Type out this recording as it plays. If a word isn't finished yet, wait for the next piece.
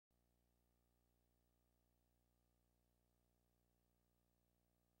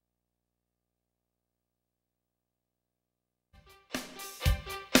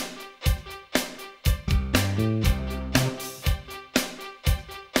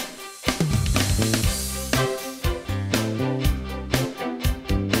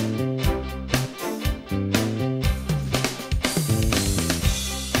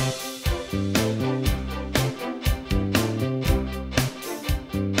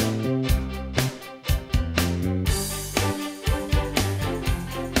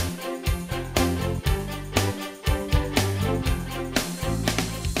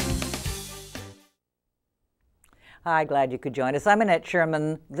Hi, glad you could join us. I'm Annette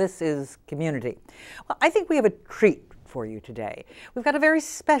Sherman. This is Community. Well, I think we have a treat for you today. We've got a very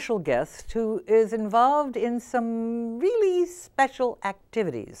special guest who is involved in some really special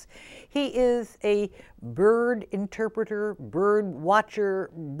activities. He is a bird interpreter, bird watcher,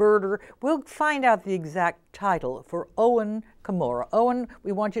 birder. We'll find out the exact title for Owen Comora. Owen,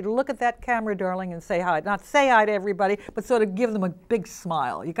 we want you to look at that camera, darling, and say hi. Not say hi to everybody, but sort of give them a big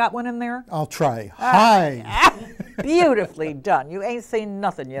smile. You got one in there? I'll try. Hi. Beautifully done. You ain't seen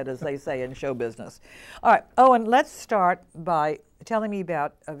nothing yet, as they say in show business. All right, Owen, let's start by telling me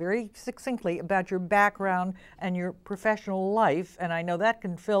about, very succinctly, about your background and your professional life, and I know that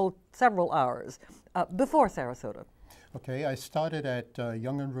can fill several hours, before Sarasota. Okay, I started at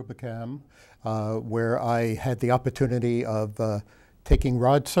Young and Rubicam, where I had the opportunity of taking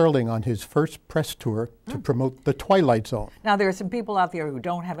Rod Serling on his first press tour to promote The Twilight Zone. Now, there are some people out there who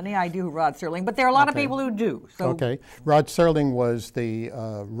don't have any idea who Rod Serling, but there are a lot of people who do. So. Okay. Rod Serling was the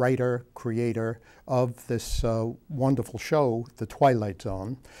writer, creator of this wonderful show, The Twilight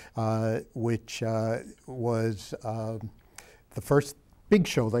Zone, which was the first big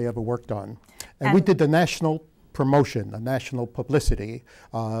show they ever worked on. And we did the national promotion, the national publicity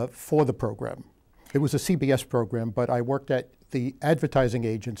for the program. It was a CBS program, but I worked at the advertising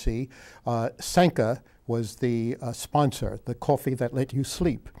agency. Sanka was the sponsor, the coffee that let you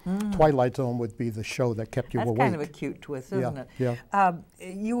sleep. Twilight Zone would be the show that kept you awake. That's kind of a cute twist, isn't it? Yeah.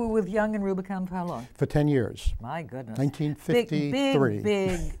 You were with Young and Rubicam for how long? For 10 years. My goodness. 1953.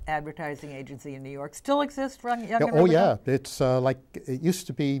 Big advertising agency in New York. Still exists, Young and Rubicam? Oh yeah, it's like, it used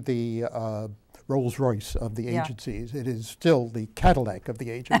to be the Rolls-Royce of the agencies. It is still the Cadillac of the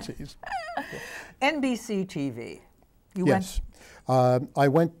agencies. NBC TV. Yes. I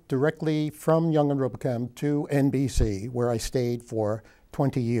went directly from Young and Rubicam to NBC, where I stayed for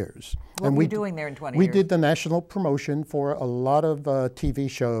 20 years. What were you doing there in 20 years? We did the national promotion for a lot of TV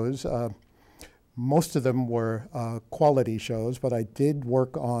shows. Most of them were quality shows, but I did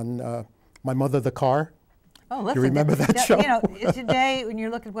work on My Mother the Car. Oh, listen, you remember that show? You know, today, when you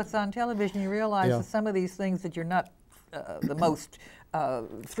look at what's on television, you realize that some of these things that you're not the most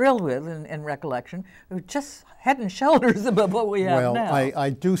thrilled with in recollection are just head and shoulders above what we have now. Well, I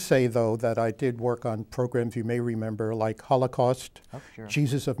do say, though, that I did work on programs you may remember, like Holocaust,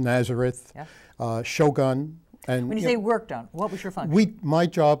 Jesus of Nazareth, Shogun. And when you say worked on, what was your function? My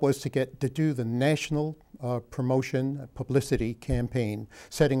job was to do the national promotion, publicity campaign,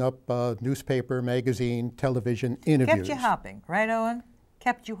 setting up newspaper, magazine, television, interviews. Kept you hopping, right, Owen?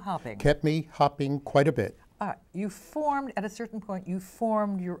 Kept you hopping. Kept me hopping quite a bit. All right. You formed, at a certain point, you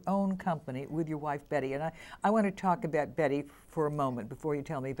formed your own company with your wife, Betty. And I want to talk about Betty for a moment before you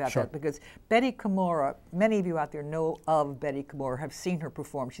tell me about that. Because Betty Comora, many of you out there know of Betty Comora, have seen her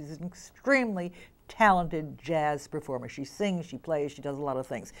perform. She's an extremely talented jazz performer. She sings, she plays, she does a lot of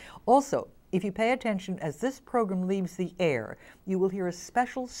things. Also, if you pay attention, as this program leaves the air, you will hear a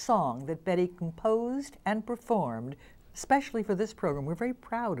special song that Betty composed and performed especially for this program. We're very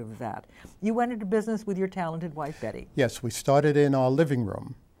proud of that. You went into business with your talented wife, Betty. Yes, we started in our living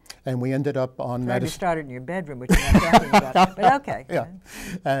room, and we ended up on Madison. You started in your bedroom, which you're not talking about, but okay. Yeah,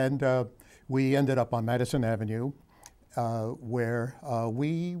 and we ended up on Madison Avenue, where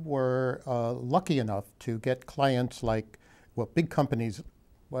we were lucky enough to get clients like, well, big companies.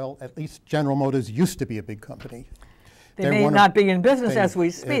 Well, at least General Motors used to be a big company. They may not be in business as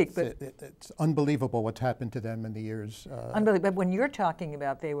we speak, but it's unbelievable what's happened to them in the years. Unbelievable. But when you're talking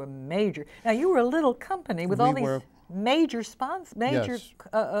about they were major, now you were a little company with all these major clients.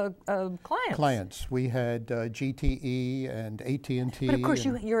 Clients. We had GTE and AT&T. But of course,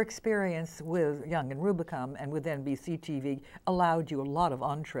 your experience with Young and Rubicam and with NBC TV allowed you a lot of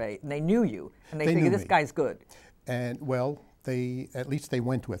entree, and they knew you, and they figured this guy's good. And well, at least they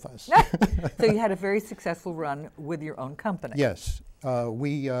went with us. So you had a very successful run with your own company. Yes.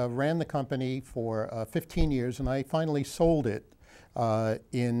 We ran the company for 15 years, and I finally sold it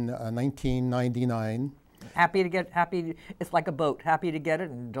in 1999. It's like a boat, happy to get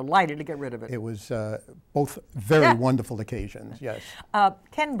it and delighted to get rid of it. It was both very wonderful occasions, yes.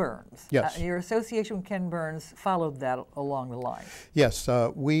 Ken Burns. Yes. Your association with Ken Burns followed that along the line. Yes,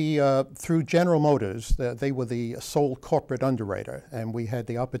 we, through General Motors, they were the sole corporate underwriter, and we had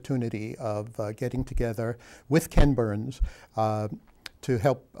the opportunity of getting together with Ken Burns to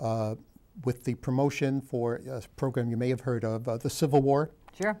help with the promotion for a program you may have heard of, the Civil War.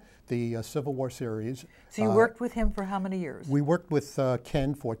 Sure. The Civil War series. So you worked with him for how many years? We worked with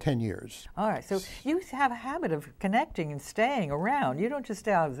Ken for 10 years. All right. So you have a habit of connecting and staying around. You don't just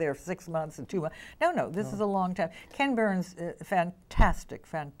stay out there for 6 months and 2 months. No, this is a long time. Ken Burns, fantastic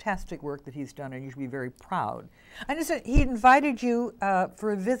work that he's done, and you should be very proud. I understand he invited you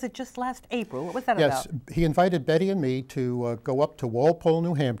for a visit just last April. What was that about? Yes, he invited Betty and me to go up to Walpole,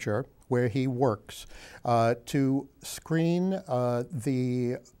 New Hampshire, where he works, to screen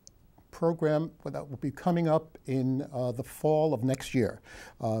the program that will be coming up in the fall of next year,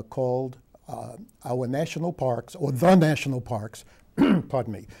 called our national parks, or the national parks,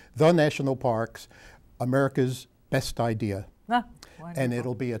 pardon me, the national parks, America's Best Idea. And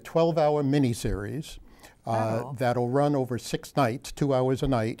it'll be a 12-hour miniseries that'll run over 6 nights, 2 hours a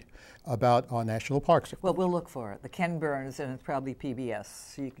night, about our national parks. Well, we'll look for it. The Ken Burns, and it's probably PBS.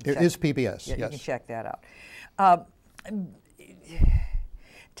 So you can it is PBS, yeah, yes. You can check that out.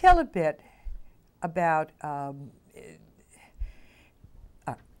 Tell a bit about, I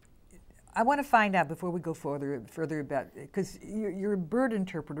want to find out before we go further about, because you're a bird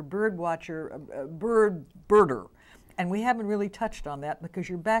interpreter, bird watcher, a birder, and we haven't really touched on that because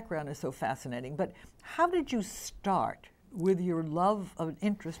your background is so fascinating. But how did you start with your love of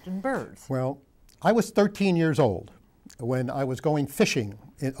interest in birds? Well, I was 13 years old when I was going fishing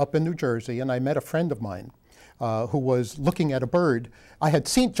up in New Jersey, and I met a friend of mine who was looking at a bird. I had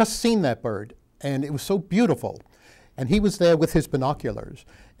just seen that bird, and it was so beautiful. And he was there with his binoculars.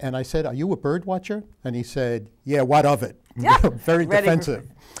 And I said, "Are you a bird watcher?" And he said, "Yeah, what of it?" Yeah, very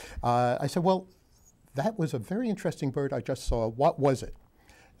defensive. I said, "Well, that was a very interesting bird I just saw. What was it?"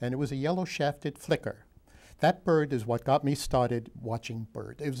 And it was a yellow-shafted flicker. That bird is what got me started watching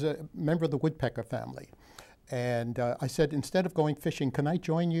birds. It was a member of the woodpecker family. And I said, instead of going fishing, can I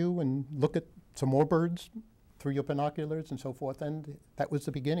join you and look at some more birds through your binoculars and so forth? And that was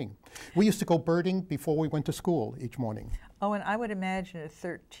the beginning. We used to go birding before we went to school each morning. Oh, and I would imagine at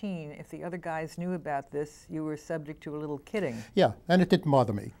 13, if the other guys knew about this, you were subject to a little kidding. Yeah, and it didn't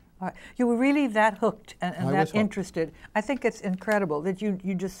bother me. You were really that hooked and that interested. I think it's incredible that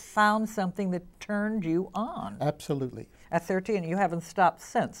you just found something that turned you on. Absolutely. At 13, you haven't stopped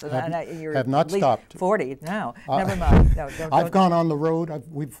since. You're have not stopped. 40 now. Never mind. No, I've gone on the road.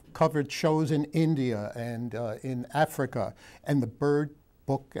 We've covered shows in India and in Africa, and the bird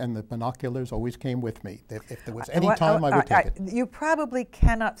book and the binoculars always came with me. If there was any time, I would take it. You probably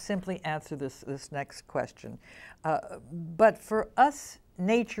cannot simply answer this next question, but for us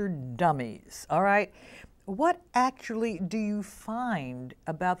nature dummies, all right, what actually do you find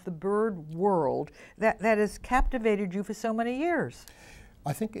about the bird world that has captivated you for so many years?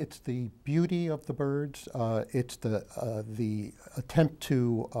 I think it's the beauty of the birds. It's the attempt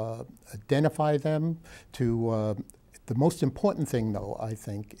to identify them. The most important thing, though, I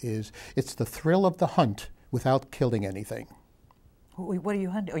think, is it's the thrill of the hunt without killing anything. What are you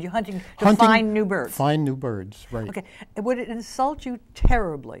hunting? Are you hunting to find new birds? Find new birds, right. Okay. Would it insult you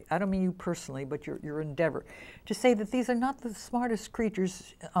terribly, I don't mean you personally, but your endeavor, to say that these are not the smartest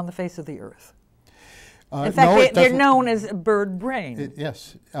creatures on the face of the earth? In fact, no, they're known as a bird brain.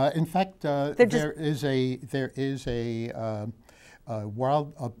 Yes. In fact, there is a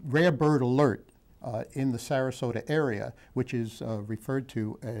rare bird alert in the Sarasota area, which is referred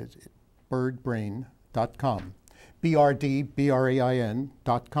to as birdbrain.com. BRDBRAIN.com.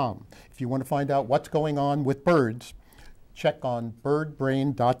 If you want to find out what's going on with birds, check on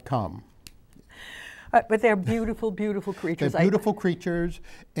birdbrain.com. But they're beautiful, beautiful creatures. They're beautiful creatures,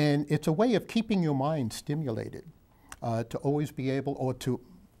 and it's a way of keeping your mind stimulated to always be able, or to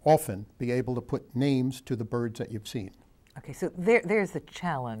often be able to put names to the birds that you've seen. Okay, so there's the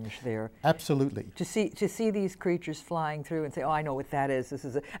challenge there. Absolutely. To see these creatures flying through and say, oh, I know what that is. This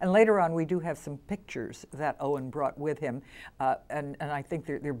is and later on, we do have some pictures that Owen brought with him, and I think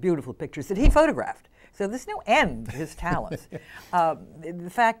they're beautiful pictures that he photographed. So there's no end to his talents. The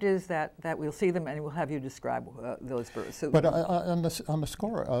fact is that we'll see them, and we'll have you describe those birds. So but on the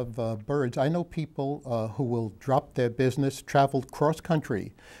score of birds, I know people who will drop their business, travel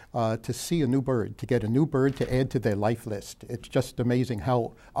cross-country to see a new bird, to get a new bird to add to their life list. It's just amazing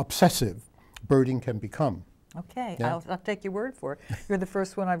how obsessive birding can become. Okay, yeah? I'll take your word for it. You're the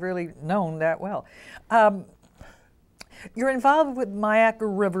first one I've really known that well. You're involved with Myakka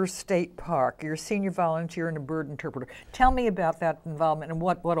River State Park. You're a senior volunteer and a bird interpreter. Tell me about that involvement and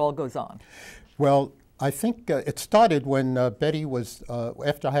what all goes on. Well, I think it started when Betty was,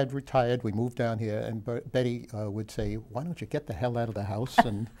 after I had retired, we moved down here, and Betty would say, why don't you get the hell out of the house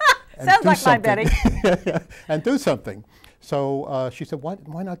and Sounds like my Betty. and do something. So she said,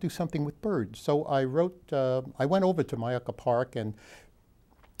 why not do something with birds? So I went over to Myakka Park and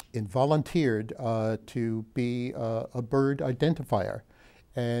volunteered to be a bird identifier,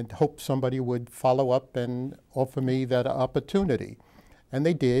 and hoped somebody would follow up and offer me that opportunity. And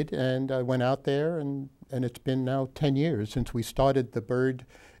they did, and I went out there, and it's been now 10 years since we started the bird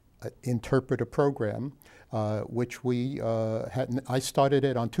interpreter program, which we had. I started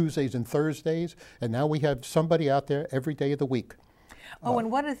it on Tuesdays and Thursdays, and now we have somebody out there every day of the week. Oh,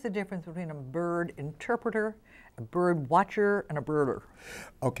 and what is the difference between a bird interpreter, a bird watcher, and a birder?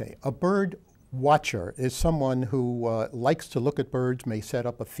 Okay, a bird watcher is someone who likes to look at birds, may set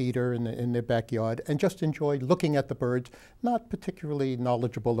up a feeder in their backyard, and just enjoy looking at the birds, not particularly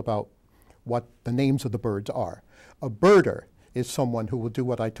knowledgeable about what the names of the birds are. A birder is someone who will do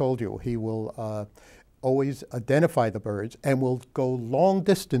what I told you. He will always identify the birds and will go long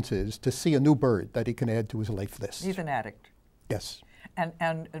distances to see a new bird that he can add to his life list. He's an addict. Yes.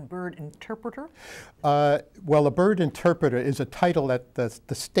 And a bird interpreter? Well, a bird interpreter is a title that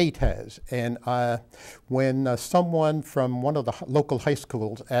the state has. And when someone from one of the local high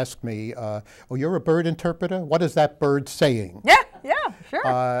schools asked me, oh, you're a bird interpreter? What is that bird saying? Yeah, sure.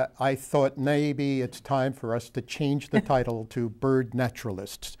 I thought maybe it's time for us to change the title to bird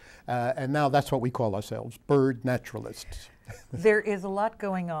naturalists. And now that's what we call ourselves, bird naturalists. There is a lot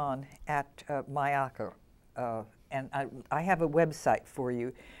going on at Myaka. And I have a website for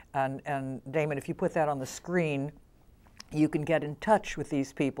you, and Damon, if you put that on the screen, you can get in touch with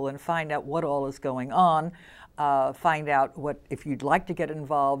these people and find out what all is going on, find out what, if you'd like to get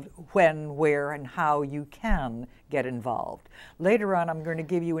involved, when, where, and how you can get involved. Later on, I'm going to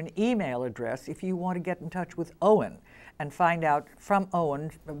give you an email address if you want to get in touch with Owen and find out from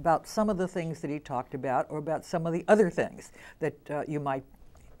Owen about some of the things that he talked about, or about some of the other things that you might,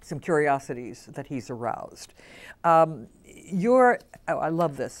 some curiosities that he's aroused. I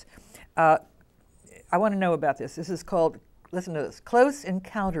love this. I want to know about this. This is called, listen to this, Close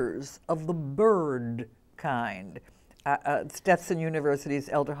Encounters of the Bird Kind. Stetson University's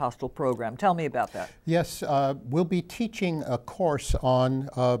Elder Hostel program. Tell me about that. Yes, we'll be teaching a course on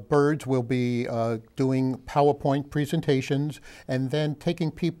birds. We'll be doing PowerPoint presentations, and then taking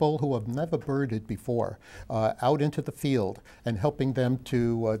people who have never birded before out into the field and helping them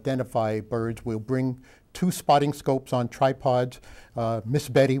to identify birds. We'll bring 2 spotting scopes on tripods. Miss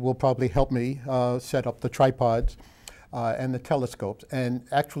Betty will probably help me set up the tripods. And the telescopes, and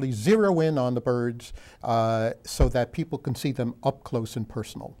actually zero in on the birds so that people can see them up close and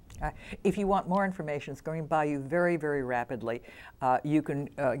personal. If you want more information, it's going by you very, very rapidly. You can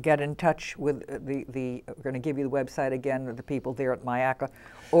get in touch with we're going to give you the website again, the people there at Myaka,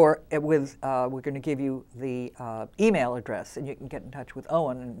 or with, we're going to give you the email address, and you can get in touch with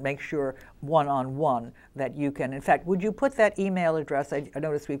Owen and make sure one-on-one that you can. In fact, would you put that email address, I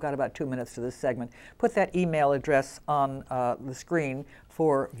noticed we've got about 2 minutes to this segment, put that email address on the screen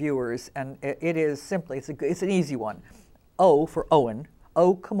for viewers, and it is simply, it's an easy one. O for Owen,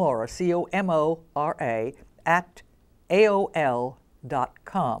 O Comora, C-O-M-O-R-A, at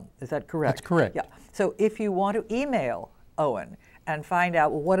AOL.com. Is that correct? That's correct. Yeah. So if you want to email Owen and find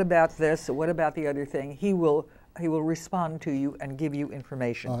out, well, what about this or what about the other thing, he will respond to you and give you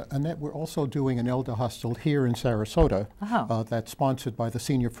information. Annette, we're also doing an Elder Hostel here in Sarasota that's sponsored by the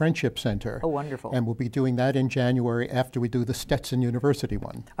Senior Friendship Center. Oh, wonderful. And we'll be doing that in January after we do the Stetson University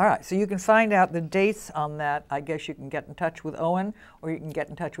one. All right, so you can find out the dates on that. I guess you can get in touch with Owen, or you can get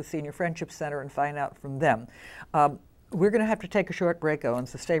in touch with Senior Friendship Center and find out from them. We're going to have to take a short break, Owen,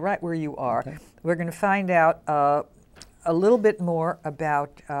 so stay right where you are. Okay. We're going to find out a little bit more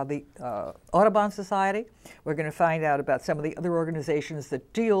about the Audubon Society. We're going to find out about some of the other organizations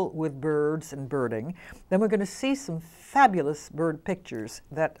that deal with birds and birding. Then we're going to see some fabulous bird pictures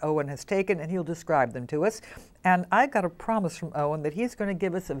that Owen has taken, and he'll describe them to us. And I got a promise from Owen that he's going to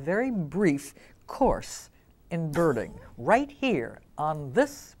give us a very brief course in birding right here on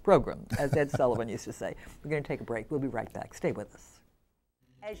this program, as Ed Sullivan used to say. We're going to take a break. We'll be right back. Stay with us.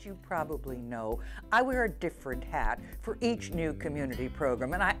 As you probably know, I wear a different hat for each new community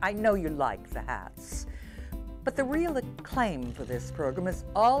program, and I know you like the hats. But the real acclaim for this program is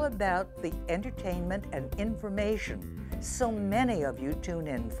all about the entertainment and information so many of you tune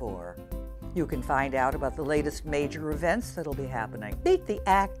in for. You can find out about the latest major events that'll be happening. Meet the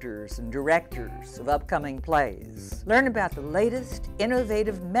actors and directors of upcoming plays. Learn about the latest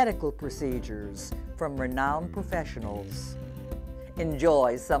innovative medical procedures from renowned professionals.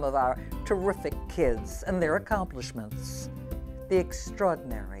 Enjoy some of our terrific kids and their accomplishments. The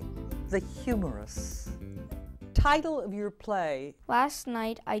extraordinary, the humorous. Title of your play. Last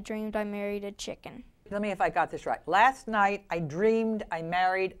night I dreamed I married a chicken. Tell me if I got this right. Last night I dreamed I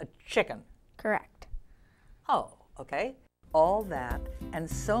married a chicken. Correct. Oh, okay. All that and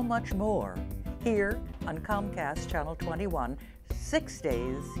so much more here on Comcast Channel 21, 6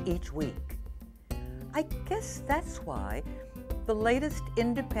 days each week. I guess that's why the latest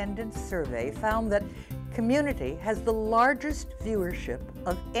independent survey found that Community has the largest viewership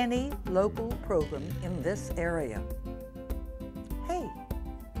of any local program in this area. Hey,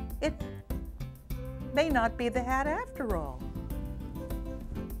 it may not be the hat after all.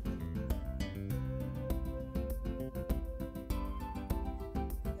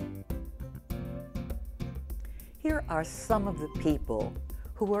 Here are some of the people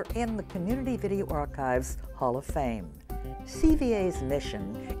who are in the Community Video Archives Hall of Fame. CVA's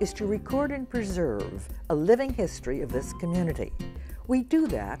mission is to record and preserve a living history of this community. We do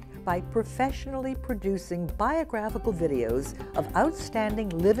that by professionally producing biographical videos of outstanding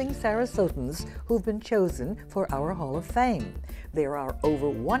living Sarasotans who've been chosen for our Hall of Fame. There are over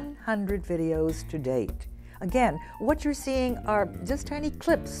 100 videos to date. Again, what you're seeing are just tiny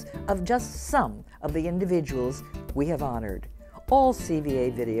clips of just some of the individuals we have honored. All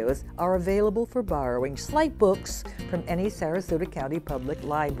CVA videos are available for borrowing, just like books from any Sarasota County Public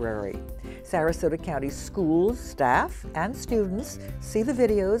Library. Sarasota County schools, staff, and students see the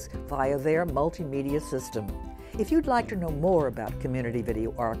videos via their multimedia system. If you'd like to know more about Community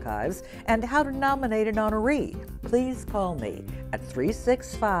Video Archives and how to nominate an honoree, please call me at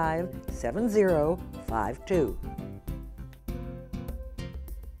 365-7052.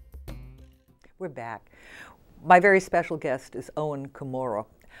 We're back. My very special guest is Owen Comora.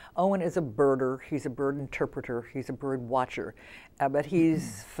 Owen is a birder, he's a bird interpreter, he's a bird watcher, but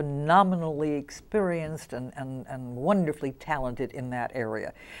he's phenomenally experienced and wonderfully talented in that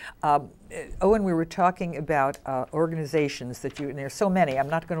area. Owen, we were talking about organizations that you, and there's so many, I'm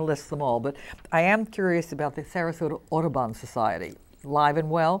not going to list them all, but I am curious about the Sarasota Audubon Society. Live and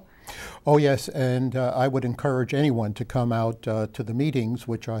well? Oh yes, and I would encourage anyone to come out to the meetings,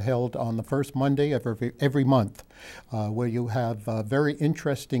 which are held on the first Monday of every month, where you have very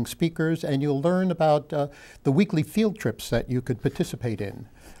interesting speakers, and you'll learn about the weekly field trips that you could participate in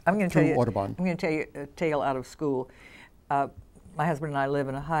through Audubon. I'm going to tell you a tale out of school. My husband and I live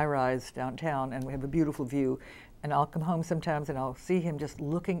in a high-rise downtown, and we have a beautiful view. And I'll come home sometimes and I'll see him just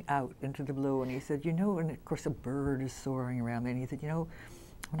looking out into the blue, and he said, you know, and of course a bird is soaring around there, and he said, you know,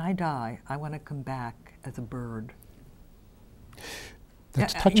 when I die, I want to come back as a bird.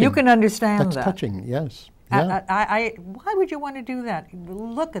 That's touching. You can understand that. That's touching, yes. Yeah. Why would you want to do that?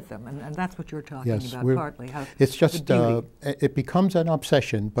 Look at them, and that's what you're talking about partly. How it's just, it becomes an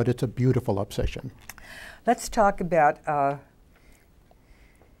obsession, but it's a beautiful obsession. Let's talk about the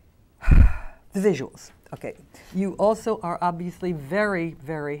visuals. Okay, you also are obviously very,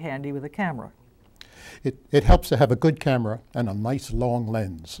 very handy with a camera. It helps to have a good camera and a nice long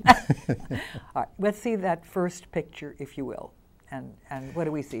lens. All right, let's see that first picture, if you will. And what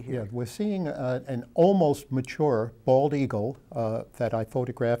do we see here? Yeah, we're seeing an almost mature bald eagle that I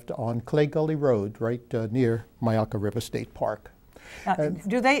photographed on Clay Gully Road, right near Myakka River State Park. Now,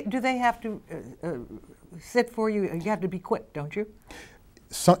 do they have to sit for you? You have to be quick, don't you?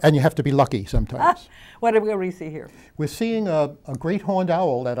 And you have to be lucky sometimes. What do we see here? We're seeing a great horned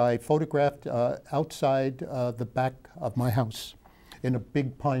owl that I photographed outside the back of my house in a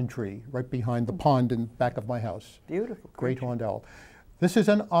big pine tree right behind the pond in the back of my house. Beautiful. Great horned owl. This is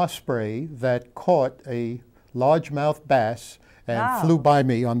an osprey that caught a largemouth bass and flew by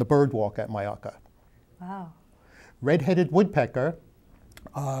me on the bird walk at Myakka. Wow. Red-headed woodpecker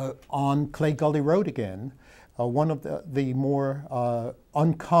on Clay Gully Road again. One of the more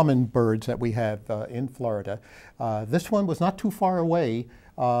uncommon birds that we have in Florida. This one was not too far away,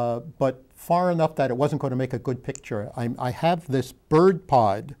 but far enough that it wasn't going to make a good picture. I have this bird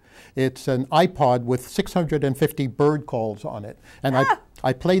pod. It's an iPod with 650 bird calls on it. And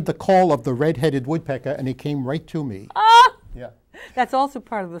I played the call of the red-headed woodpecker, and he came right to me. Yeah. That's also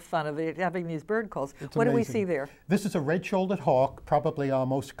part of the fun of it, having these bird calls. What do we see there? This is a red-shouldered hawk, probably our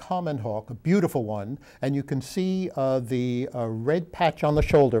most common hawk, a beautiful one. And you can see the red patch on the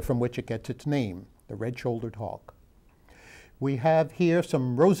shoulder from which it gets its name, the red-shouldered hawk. We have here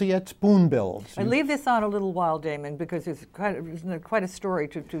some roseate spoonbills. I leave this on a little while, Damon, because it's quite a story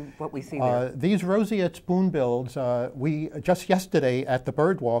to what we see there. These roseate spoonbills, we just yesterday at the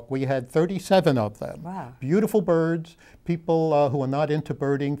bird walk, we had 37 of them. Wow. Beautiful birds. People who are not into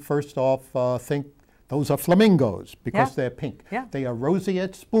birding, first off, think those are flamingos because they're pink. Yeah. They are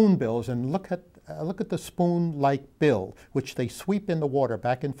roseate spoonbills, and look at the spoon-like bill, which they sweep in the water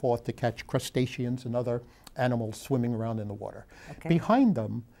back and forth to catch crustaceans and other animals swimming around in the water. Okay. Behind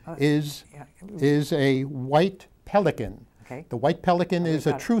them is a white pelican. Okay. The white pelican is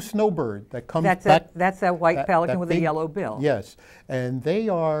a true snowbird that comes back. That's that white pelican with a yellow bill. Yes, and they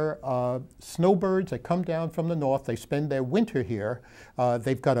are snowbirds that come down from the north. They spend their winter here.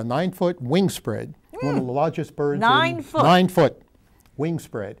 They've got a 9-foot wingspread, one of the largest birds. 9 foot. 9-foot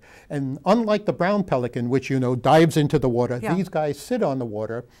wingspread. And unlike the brown pelican, which you know dives into the water, these guys sit on the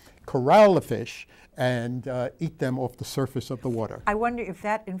water, corral the fish, and eat them off the surface of the water. I wonder if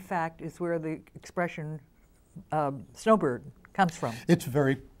that, in fact, is where the expression snowbird comes from. It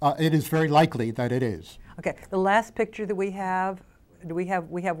is very likely that it is. Okay, the last picture that we have, we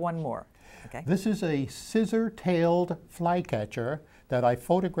have one more. Okay. This is a scissor-tailed flycatcher that I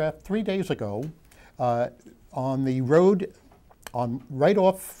photographed 3 days ago on the road, right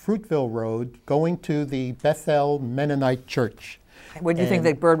off Fruitville Road, going to the Bethel Mennonite Church. What do you think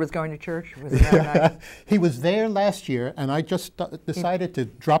the bird was going to church? Was it Mennonite? He was there last year, and I just decided to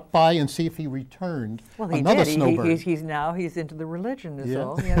drop by and see if he returned. Well, he another did. snowbird. He's into the religion, is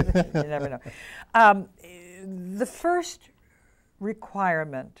all. Yeah, you never know. The first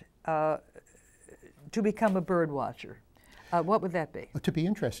requirement to become a bird watcher, what would that be? To be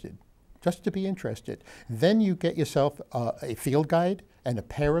interested. Just to be interested. Then you get yourself a field guide and a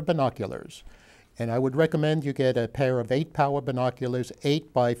pair of binoculars. And I would recommend you get a pair of 8-power binoculars,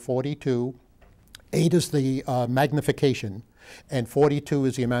 8 by 42. 8 is the magnification, and 42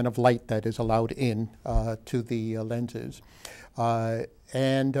 is the amount of light that is allowed in to the lenses.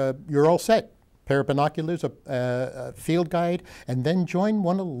 And you're all set. Pair of binoculars, a field guide, and then join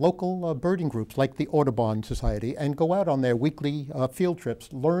one of the local birding groups like the Audubon Society and go out on their weekly field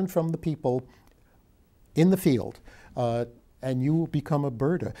trips, learn from the people in the field, and you will become a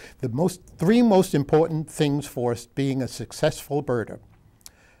birder. The three most important things for being a successful birder: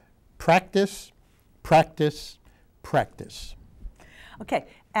 practice, practice, practice. Okay,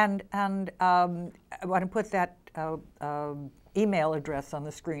 and I want to put that email address on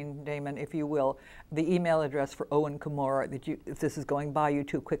the screen, Damon, if you will. The email address for Owen Comora, that if this is going by you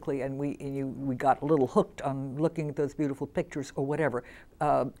too quickly and we got a little hooked on looking at those beautiful pictures or whatever,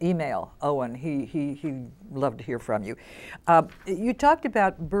 email Owen. He'd love to hear from you. You talked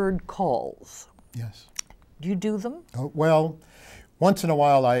about bird calls. Yes. Do you do them? Well, once in a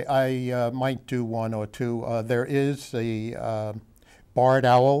while I might do one or two. There is a barred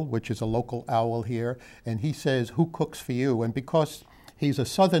owl, which is a local owl here, and he says, "Who cooks for you?" And because he's a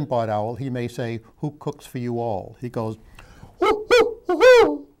southern barred owl, he may say, "Who cooks for you all?" He goes, "Who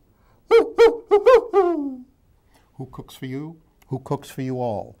cooks for you? Who cooks for you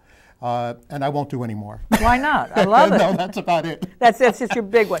all?" And I won't do any more. Why not? I love it. No, that's about it. That's just your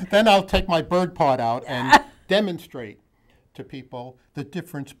big one. Then I'll take my bird pod out and demonstrate to people the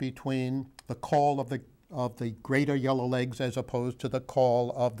difference between the call of the greater yellowlegs as opposed to the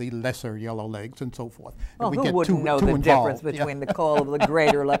call of the lesser yellowlegs and so forth. Well, and who wouldn't know the difference between the call of the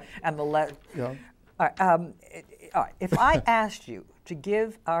greater and the less? Yeah. All right. If I asked you to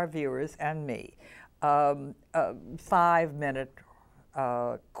give our viewers and me a 5-minute,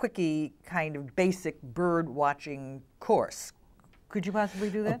 quickie kind of basic bird watching course, could you possibly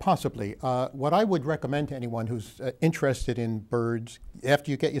do that? Possibly. What I would recommend to anyone who's interested in birds,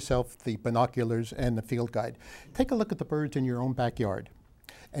 after you get yourself the binoculars and the field guide, take a look at the birds in your own backyard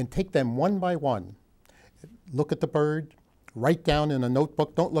and take them one by one. Look at the bird, write down in a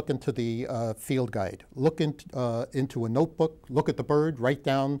notebook. Don't look into the field guide. Look into a notebook, look at the bird, write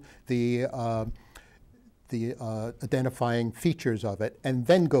down the identifying features of it, and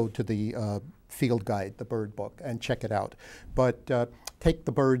then go to the field guide, the bird book, and check it out. But take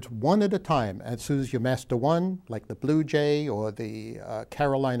the birds one at a time. As soon as you master one, like the blue jay or the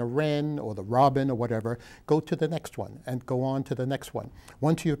Carolina wren or the robin or whatever, go to the next one and go on to the next one.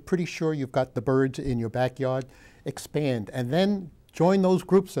 Once you're pretty sure you've got the birds in your backyard, expand, and then join those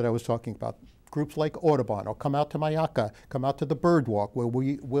groups that I was talking about. Groups like Audubon, or come out to Mayaka, come out to the bird walk, where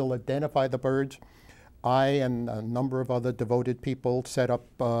we will identify the birds. I and a number of other devoted people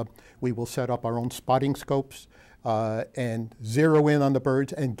we will set up our own spotting scopes and zero in on the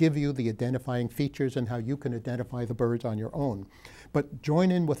birds and give you the identifying features and how you can identify the birds on your own. But join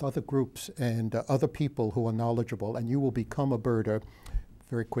in with other groups and other people who are knowledgeable, and you will become a birder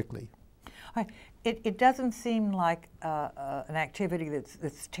very quickly. It doesn't seem like an activity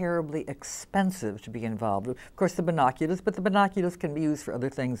that's terribly expensive to be involved with. Of course, the binoculars, but the binoculars can be used for other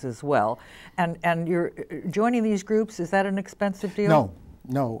things as well. And you're joining these groups, is that an expensive deal?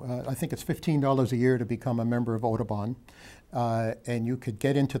 No. I think it's $15 a year to become a member of Audubon. And you could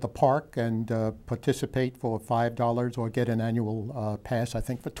get into the park and participate for $5 or get an annual pass, I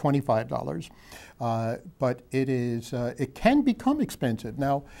think, for $25. But it can become expensive.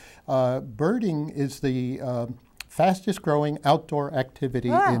 Now, birding is the fastest growing outdoor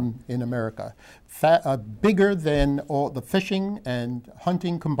activity in America. Bigger than all the fishing and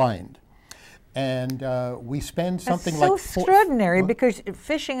hunting combined. And we spend something like... That's so extraordinary, because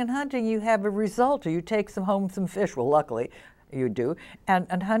fishing and hunting, you have a result. You take home some fish. Well, luckily you do.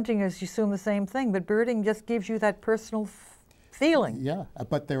 And hunting is, you assume, the same thing. But birding just gives you that personal feeling. Yeah,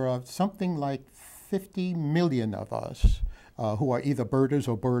 but there are something like 50 million of us who are either birders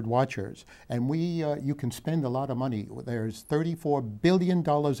or bird watchers. And you can spend a lot of money. There's $34 billion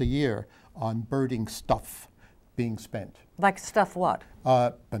a year on birding stuff being spent. Like stuff what?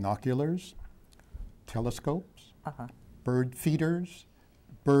 Binoculars, telescopes, bird feeders,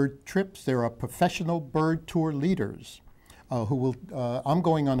 bird trips. There are professional bird tour leaders who will, I'm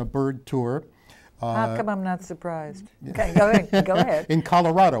going on a bird tour. How come I'm not surprised? Okay, go ahead. In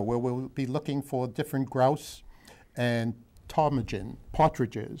Colorado, where we'll be looking for different grouse and ptarmigan,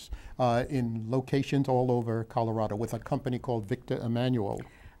 partridges, in locations all over Colorado with a company called Victor Emmanuel.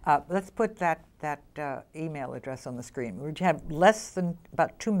 Let's put that email address on the screen. We have less than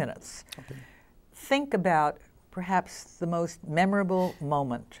about 2 minutes. Okay. Think about perhaps the most memorable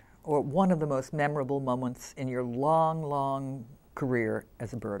moment, or one of the most memorable moments in your long, long career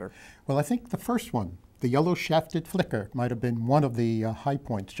as a birder. Well, I think the first one, the yellow-shafted flicker, might have been one of the high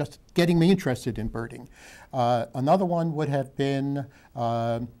points, just getting me interested in birding. Another one would have been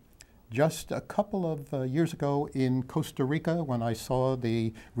just a couple of years ago in Costa Rica, when I saw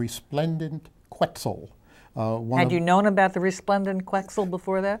the resplendent quetzal. Had you known about the resplendent quetzal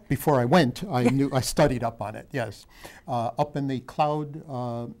before that? Before I went, I knew. I studied up on it. Yes, up in the cloud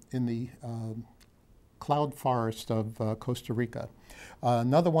cloud forest of Costa Rica.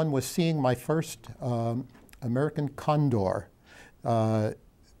 Another one was seeing my first American condor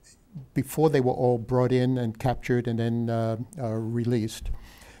before they were all brought in and captured and then released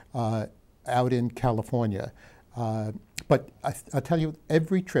out in California. But I tell you,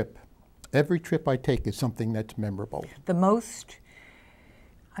 every trip I take is something that's memorable. The most,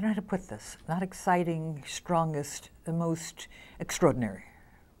 I don't know how to put this, not exciting, strongest, the most extraordinary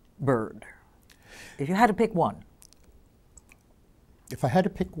bird. If you had to pick one. If I had to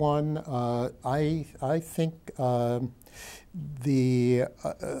pick one, I think there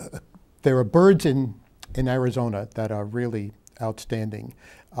are birds in Arizona that are really outstanding.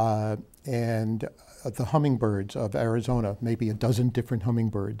 And the hummingbirds of Arizona, maybe a dozen different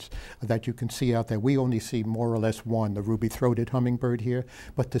hummingbirds that you can see out there. We only see more or less one, the ruby-throated hummingbird here.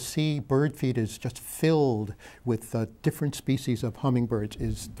 But to see bird feeders just filled with different species of hummingbirds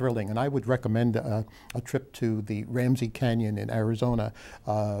is thrilling. And I would recommend a trip to the Ramsey Canyon in Arizona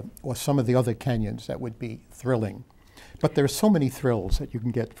or some of the other canyons. That would be thrilling. But there are so many thrills that you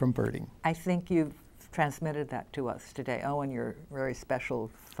can get from birding. I think you've transmitted that to us today. Owen, you're a very special,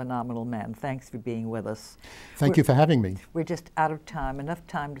 phenomenal man. Thanks for being with us. Thank you for having me. We're just out of time. Enough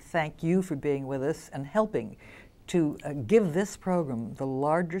time to thank you for being with us and helping to give this program the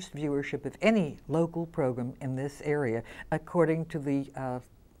largest viewership of any local program in this area, according to the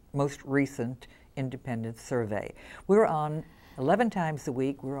most recent independent survey. We're on 11 times a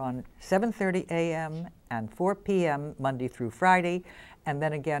week. We're on 7:30 a.m. and 4 p.m. Monday through Friday, and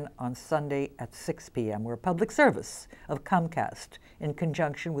then again on Sunday at 6 p.m. We're a public service of Comcast in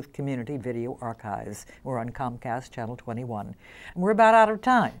conjunction with Community Video Archives. We're on Comcast Channel 21. And we're about out of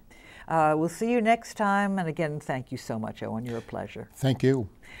time. We'll see you next time. And again, thank you so much, Owen. You're a pleasure. Thank you.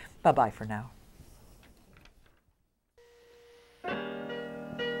 Bye-bye for now.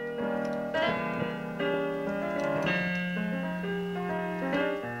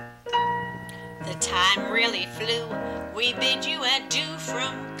 The time really flew. We bid you adieu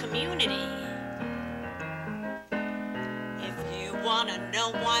from Community. If you want to know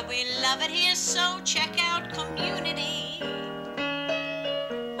why we love it here, so check out Community.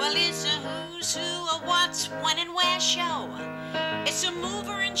 Well, it's a who's who, a what's, when, and where show. It's a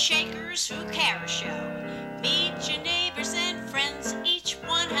mover and shakers who care show. Meet your neighbors and friends, each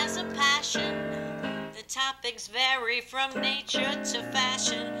one has a passion. The topics vary from nature to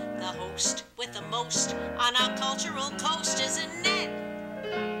fashion. The host with the most on our cultural coast is Annette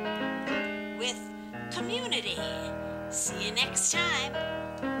with Community. See you next time.